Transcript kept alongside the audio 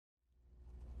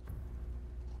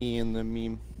In the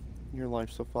meme. Your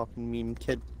life's a fucking meme.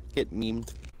 Kid, get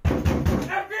memed.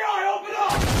 FBI, open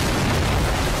up!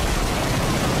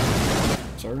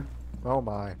 Sir? Oh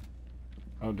my.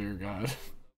 Oh dear God.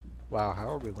 Wow, how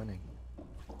are we winning?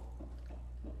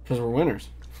 Because we're winners.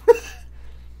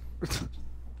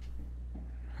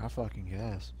 I fucking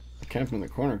guess. I camped in the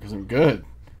corner because I'm good.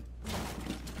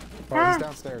 Oh, he's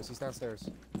downstairs. He's downstairs.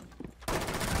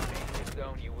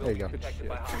 There you go.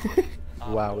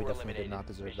 Wow, we definitely did not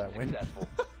deserve that win.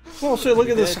 Oh shit, look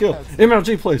at this skill.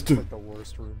 MLG plays too. Like the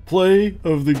worst room. Play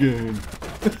of the game.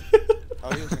 Oh,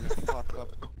 he was gonna fuck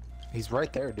up. He's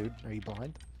right there, dude. Are you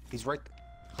blind? He's right.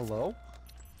 Hello?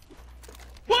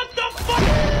 What the fuck?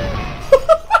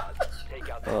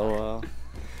 Oh,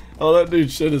 Oh, that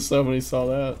dude shit himself when he saw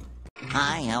that.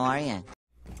 Hi, how are you?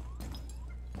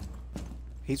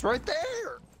 He's right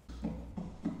there!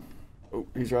 Oh,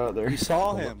 he's right out there. you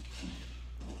saw him.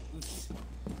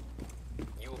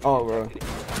 Oh, bro.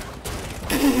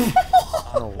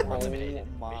 Oh, Oh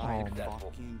my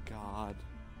fucking god.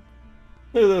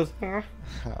 Look at this. Huh?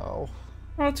 how?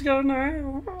 Let's go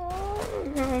now.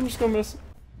 I'm just gonna miss it.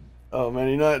 Oh man,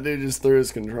 you know that dude just threw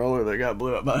his controller that got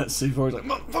blew up by that C4. He's like,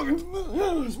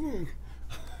 motherfucking, it's me.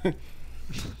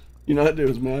 You know that dude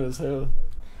was mad as hell.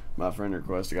 My friend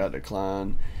request got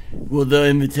declined. Well, the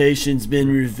invitation's been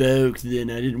revoked, then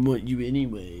I didn't want you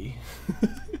anyway.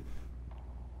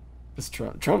 It's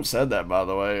Trump. Trump said that, by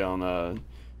the way, on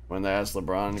when they asked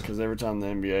LeBron, because every time the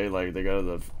NBA, like, they go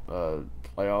to the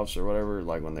playoffs or whatever,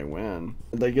 like when they win,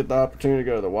 they get the opportunity to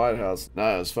go to the White House.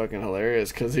 Nah, it was fucking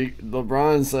hilarious, because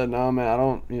LeBron said, no man,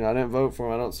 I didn't vote for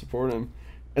him, I don't support him.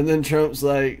 And then Trump's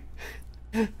like,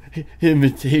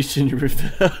 invitation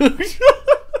revoked.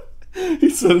 He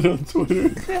said it on Twitter.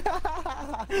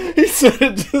 He said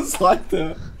it just like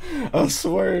that. I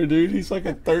swear, dude, he's like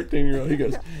a 13-year-old. He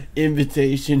goes,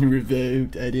 invitation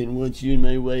revoked. I didn't want you in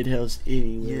my White House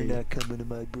anyway. You're not coming to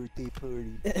my birthday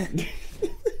party.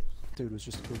 Dude was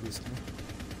just oblivious to me.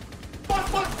 Fuck!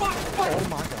 Oh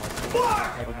my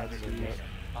god. I did not deserve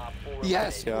that.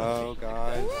 Yes! Go,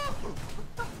 guys.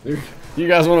 You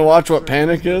guys want to watch what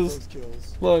panic is? Those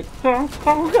kills. Look.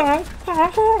 Oh god.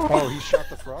 Oh, he shot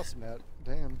the frost mat.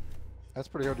 Damn. That's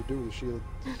pretty hard to do with a shield.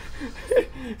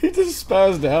 He just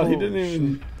spazzed out. He Holy didn't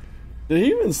even. Did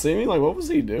he even see me? Like, what was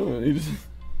he doing? He just.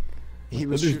 He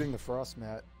was shooting the frost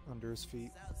mat under his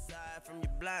feet. Outside from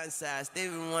your blind side,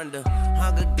 Stevie Wonder.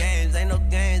 Hunger games, ain't no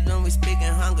games when we speaking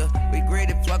hunger. We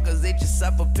greedy fuckers, eat your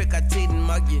supper, pick our teeth and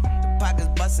mug you. The pockets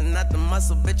busting out the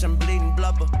muscle, bitch, I'm bleeding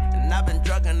blubber. And I've been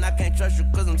drugging, I can't trust you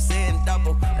cause I'm seeing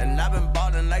double. And I've been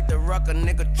balling like the rucker,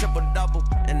 nigga, triple double.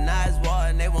 And now it's war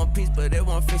and they want peace, but they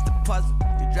won't fix the puzzle.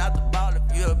 You drop the ball,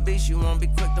 if you're a beast, you won't be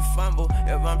quick to fumble.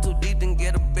 If I'm too deep, then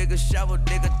get a bigger shovel,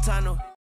 dig a tunnel.